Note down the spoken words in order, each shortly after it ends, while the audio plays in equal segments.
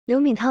刘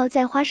敏涛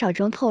在花少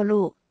中透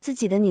露，自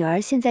己的女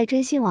儿现在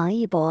追星王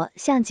一博，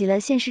像极了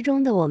现实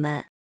中的我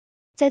们。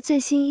在最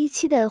新一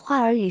期的《花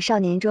儿与少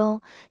年》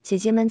中，姐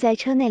姐们在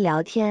车内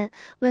聊天，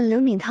问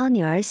刘敏涛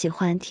女儿喜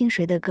欢听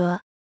谁的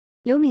歌。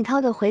刘敏涛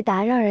的回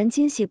答让人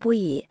惊喜不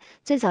已，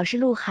最早是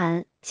鹿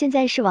晗，现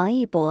在是王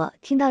一博。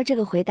听到这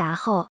个回答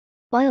后，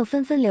网友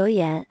纷纷留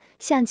言，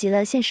像极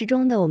了现实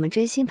中的我们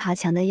追星爬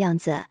墙的样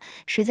子，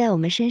谁在我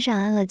们身上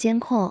安了监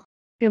控，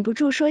忍不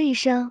住说一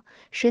声，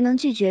谁能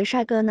拒绝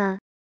帅哥呢？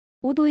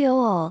无独有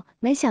偶，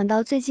没想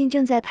到最近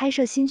正在拍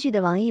摄新剧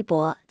的王一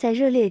博，在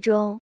热烈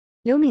中，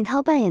刘敏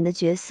涛扮演的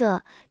角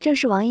色正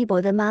是王一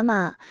博的妈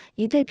妈，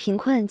一对贫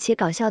困且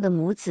搞笑的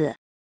母子。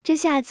这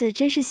下子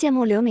真是羡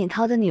慕刘敏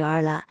涛的女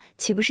儿了，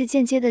岂不是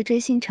间接的追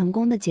星成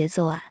功的节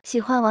奏啊？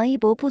喜欢王一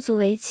博不足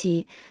为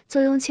奇，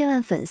坐拥千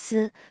万粉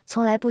丝，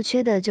从来不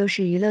缺的就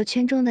是娱乐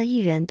圈中的艺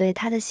人对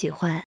他的喜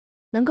欢。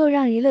能够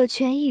让娱乐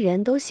圈艺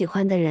人都喜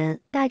欢的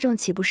人，大众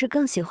岂不是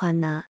更喜欢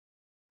呢？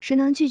谁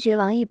能拒绝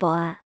王一博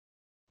啊？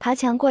爬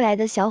墙过来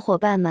的小伙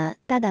伴们，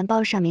大胆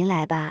报上名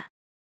来吧！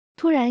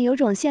突然有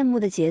种羡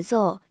慕的节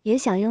奏，也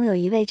想拥有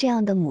一位这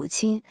样的母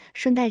亲，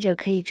顺带着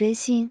可以追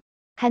星，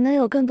还能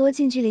有更多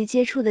近距离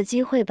接触的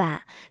机会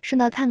吧，顺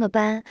道探个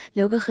班，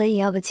留个合影，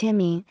要个签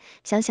名，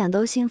想想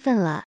都兴奋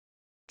了。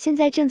现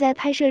在正在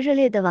拍摄热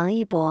烈的王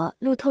一博，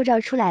路透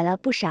照出来了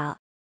不少。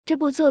这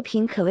部作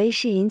品可谓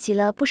是云集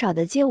了不少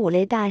的街舞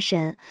类大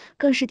神，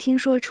更是听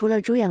说除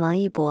了主演王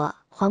一博、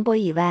黄渤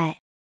以外，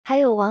还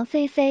有王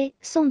菲菲、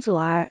宋祖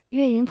儿、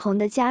岳云鹏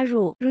的加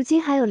入，如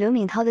今还有刘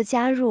敏涛的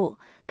加入，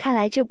看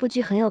来这部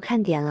剧很有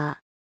看点了。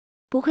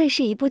不愧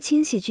是一部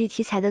轻喜剧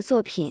题材的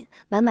作品，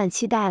满满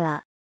期待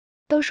了。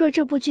都说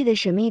这部剧的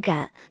神秘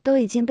感都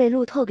已经被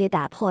路透给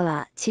打破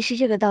了，其实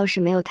这个倒是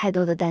没有太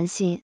多的担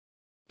心。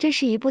这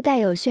是一部带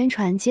有宣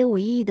传街舞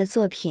意义的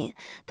作品，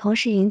同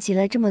时云集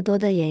了这么多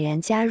的演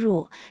员加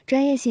入，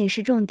专业性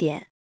是重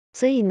点，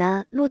所以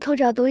呢，路透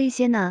照多一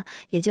些呢，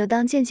也就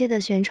当间接的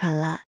宣传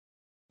了。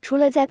除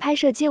了在拍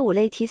摄街舞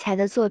类题材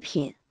的作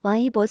品，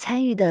王一博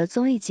参与的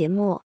综艺节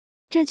目《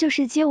这就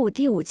是街舞》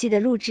第5季的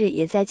录制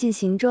也在进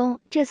行中。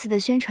这次的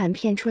宣传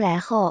片出来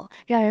后，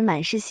让人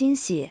满是欣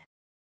喜。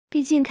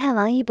毕竟看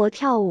王一博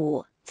跳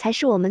舞才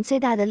是我们最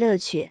大的乐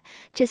趣，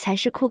这才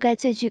是酷盖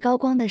最具高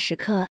光的时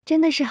刻。真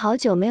的是好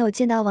久没有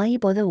见到王一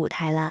博的舞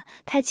台了，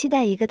太期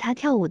待一个他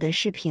跳舞的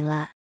视频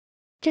了。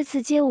这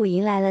次街舞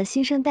迎来了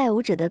新生代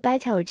舞者的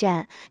battle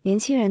战，年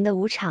轻人的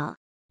舞场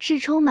是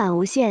充满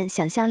无限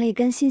想象力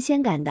跟新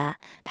鲜感的，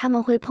他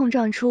们会碰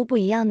撞出不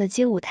一样的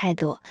街舞态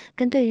度，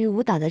跟对于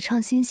舞蹈的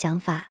创新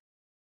想法。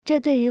这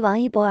对于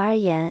王一博而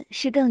言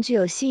是更具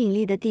有吸引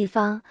力的地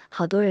方。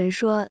好多人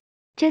说，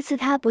这次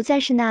他不再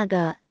是那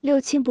个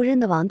六亲不认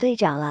的王队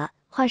长了，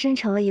化身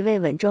成了一位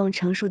稳重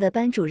成熟的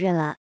班主任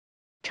了。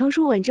成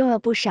熟稳重了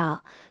不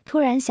少，突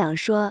然想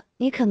说，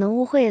你可能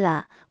误会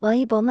了，王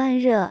一博慢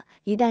热，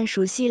一旦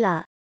熟悉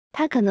了，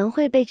他可能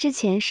会被之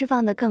前释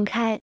放得更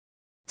开。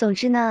总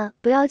之呢，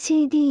不要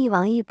轻易定义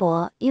王一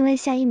博，因为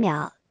下一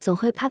秒总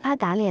会啪啪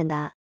打脸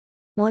的。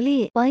魔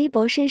力，王一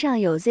博身上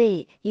有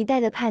Z 一代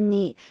的叛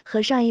逆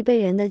和上一辈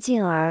人的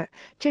劲儿，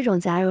这种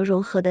杂糅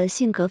融合的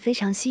性格非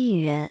常吸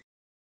引人。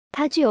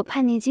他具有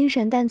叛逆精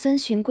神，但遵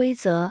循规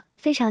则，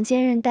非常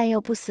坚韧但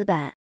又不死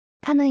板。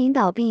他能引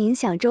导并影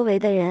响周围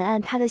的人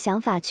按他的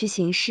想法去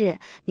行事。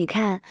你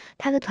看，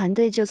他的团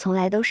队就从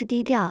来都是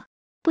低调，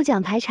不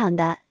讲排场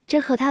的，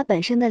这和他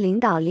本身的领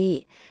导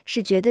力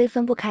是绝对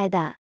分不开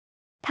的。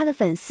他的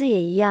粉丝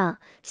也一样，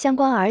向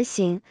光而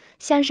行，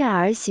向善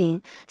而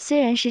行，虽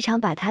然时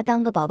常把他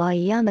当个宝宝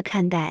一样的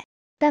看待，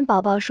但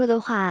宝宝说的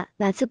话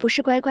哪次不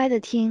是乖乖的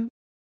听？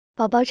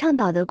宝宝倡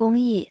导的公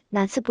益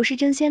哪次不是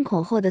争先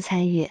恐后的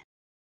参与？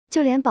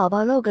就连宝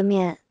宝露个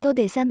面都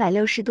得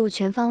360度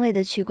全方位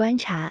的去观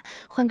察，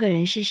换个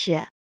人试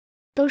试。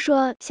都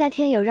说夏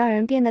天有让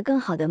人变得更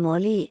好的魔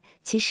力，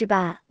其实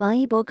吧，王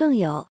一博更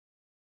有。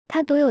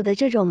他独有的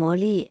这种魔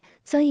力，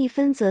增一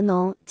分则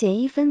浓，减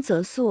一分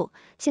则素。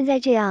现在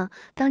这样，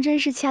当真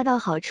是恰到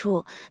好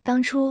处。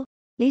当初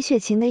李雪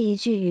琴的一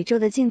句宇宙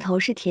的尽头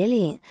是铁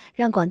岭，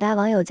让广大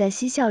网友在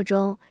嬉笑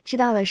中知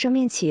道了生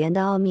命起源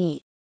的奥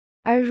秘。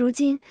而如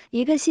今，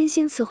一个新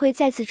兴词汇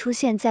再次出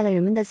现在了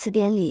人们的词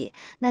典里，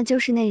那就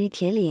是内娱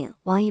铁岭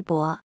王一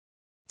博。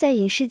在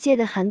影视界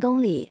的寒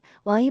冬里，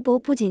王一博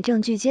不仅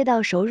证据接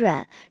到手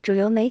软，主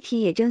流媒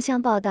体也争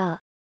相报道。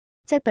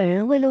在本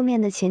人未露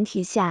面的前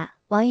提下，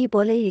王一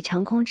博雷与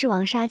长空之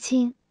王杀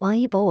青，王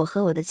一博我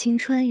和我的青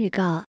春预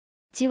告，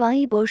即王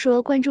一博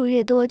说关注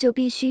越多就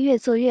必须越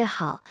做越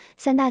好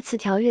，3大词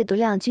条阅读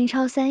量均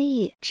超3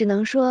亿，只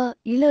能说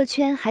娱乐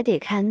圈还得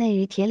看内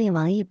娱铁岭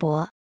王一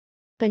博。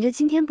本着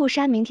今天不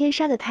杀明天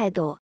杀的态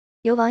度，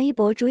由王一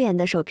博主演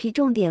的首批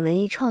重点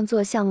文艺创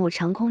作项目《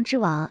长空之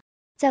王》，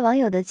在网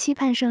友的期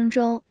盼声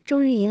中，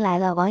终于迎来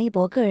了王一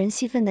博个人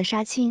戏份的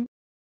杀青。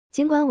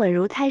尽管稳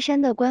如泰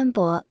山的官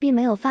博并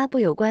没有发布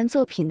有关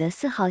作品的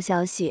丝毫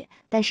消息，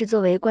但是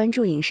作为关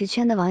注影视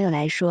圈的网友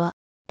来说，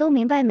都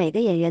明白每个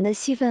演员的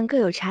戏份各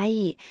有差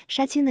异，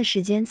杀青的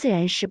时间自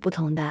然是不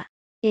同的。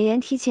演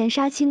员提前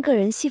杀青个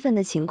人戏份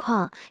的情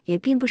况也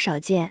并不少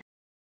见。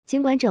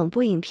尽管整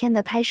部影片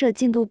的拍摄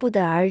进度不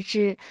得而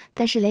知，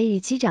但是雷雨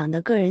机长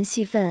的个人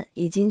戏份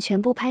已经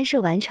全部拍摄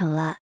完成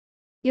了。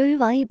由于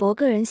王一博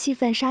个人戏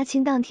份杀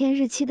青当天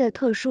日期的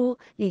特殊，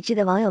理智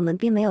的网友们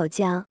并没有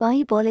将王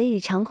一博雷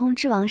雨长空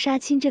之王杀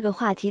青这个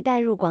话题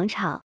带入广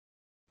场，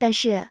但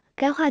是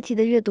该话题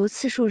的阅读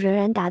次数仍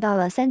然达到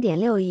了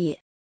 3.6 亿。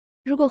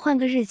如果换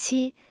个日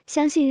期，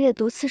相信阅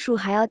读次数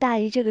还要大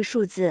于这个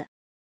数字。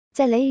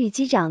在雷雨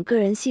机长个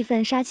人戏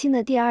份杀青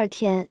的第二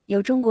天，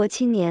由中国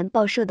青年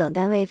报社等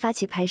单位发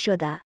起拍摄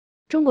的《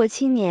中国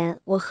青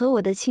年我和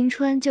我的青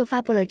春》就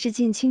发布了致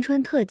敬青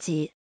春特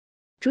辑，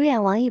主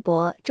演王一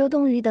博、周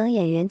冬雨等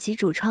演员及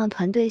主创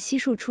团队悉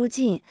数出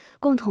镜，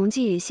共同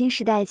寄予新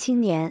时代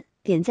青年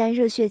点赞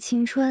热血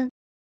青春。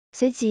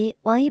随即，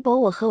王一博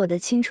我和我的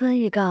青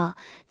春预告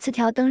词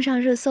条登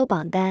上热搜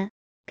榜单，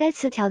该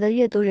词条的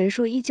阅读人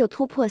数依旧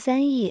突破3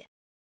亿。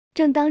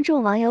正当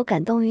众网友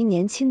感动于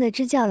年轻的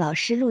支教老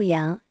师陆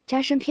阳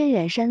扎身偏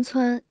远山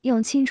村，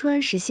用青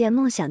春实现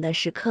梦想的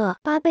时刻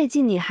，8倍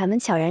镜女孩们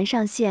悄然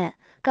上线，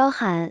高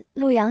喊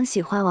陆阳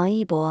喜欢王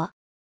一博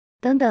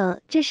等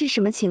等，这是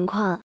什么情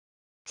况？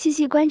细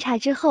细观察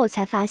之后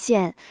才发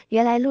现，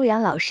原来陆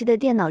阳老师的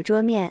电脑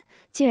桌面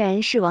竟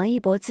然是王一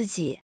博自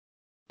己。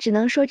只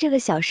能说这个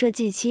小设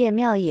计奇也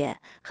妙也，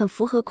很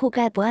符合酷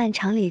盖不按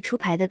常理出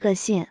牌的个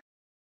性。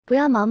不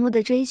要盲目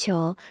的追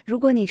求，如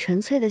果你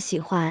纯粹的喜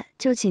欢，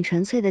就请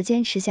纯粹的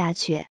坚持下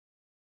去。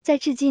在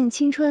致敬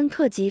青春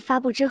特辑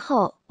发布之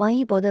后，王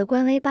一博的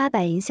官微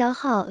800营销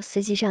号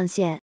随即上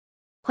线。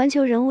环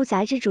球人物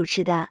杂志主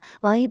持的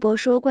王一博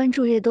说，关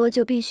注越多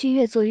就必须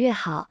越做越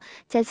好，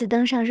再次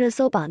登上热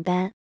搜榜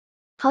单。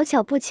好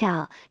巧不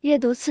巧，阅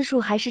读次数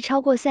还是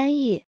超过3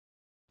亿。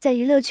在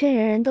娱乐圈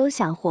人人都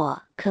想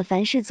火，可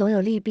凡事总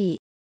有利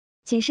弊。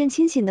谨慎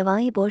清醒的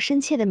王一博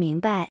深切的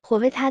明白，火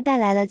为他带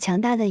来了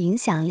强大的影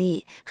响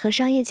力和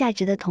商业价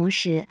值的同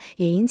时，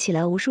也引起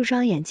了无数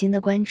双眼睛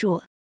的关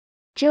注。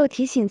只有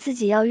提醒自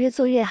己要越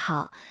做越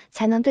好，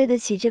才能对得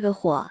起这个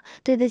火，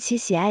对得起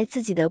喜爱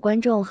自己的观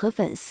众和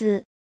粉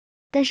丝。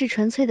但是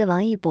纯粹的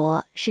王一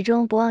博始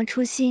终不忘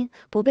初心，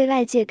不被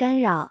外界干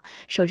扰，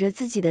守着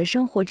自己的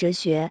生活哲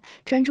学，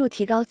专注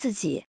提高自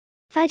己，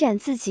发展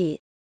自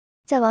己。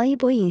在王一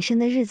博隐身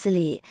的日子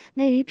里，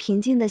内娱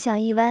平静的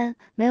像一湾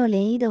没有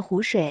涟漪的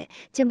湖水，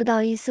见不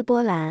到一丝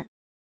波澜。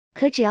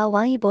可只要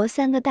王一博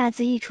3个大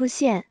字一出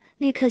现，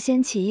立刻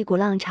掀起一股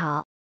浪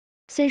潮。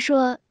虽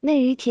说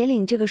内娱铁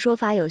岭这个说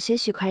法有些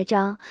许夸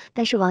张，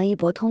但是王一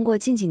博通过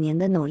近几年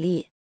的努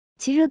力，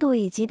其热度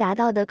以及达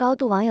到的高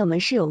度，网友们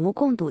是有目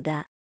共睹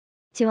的。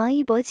景王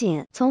一博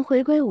景从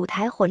回归舞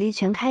台火力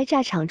全开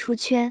炸场出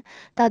圈，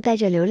到带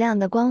着流量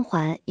的光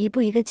环，一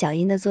步一个脚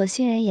印的做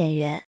新人演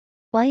员。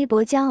王一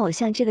博将偶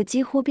像这个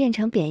几乎变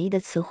成贬义的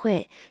词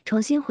汇，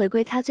重新回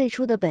归他最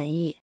初的本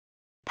意。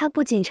他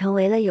不仅成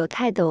为了有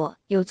态度、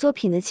有作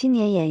品的青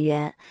年演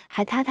员，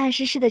还踏踏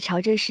实实的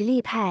朝着实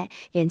力派、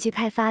演技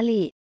派发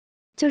力。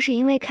就是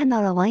因为看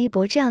到了王一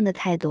博这样的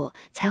态度，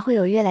才会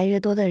有越来越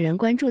多的人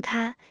关注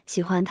他、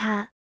喜欢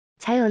他，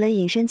才有了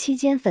隐身期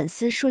间粉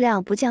丝数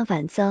量不降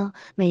反增，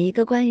每一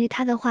个关于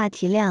他的话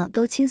题量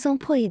都轻松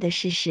破亿的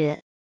事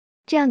实。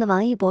这样的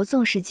王一博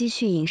纵使继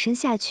续隐身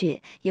下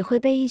去，也会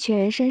被一群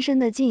人深深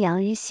的敬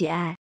仰与喜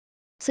爱。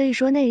所以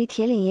说内娱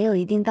铁岭也有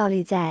一定道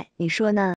理在，你说呢？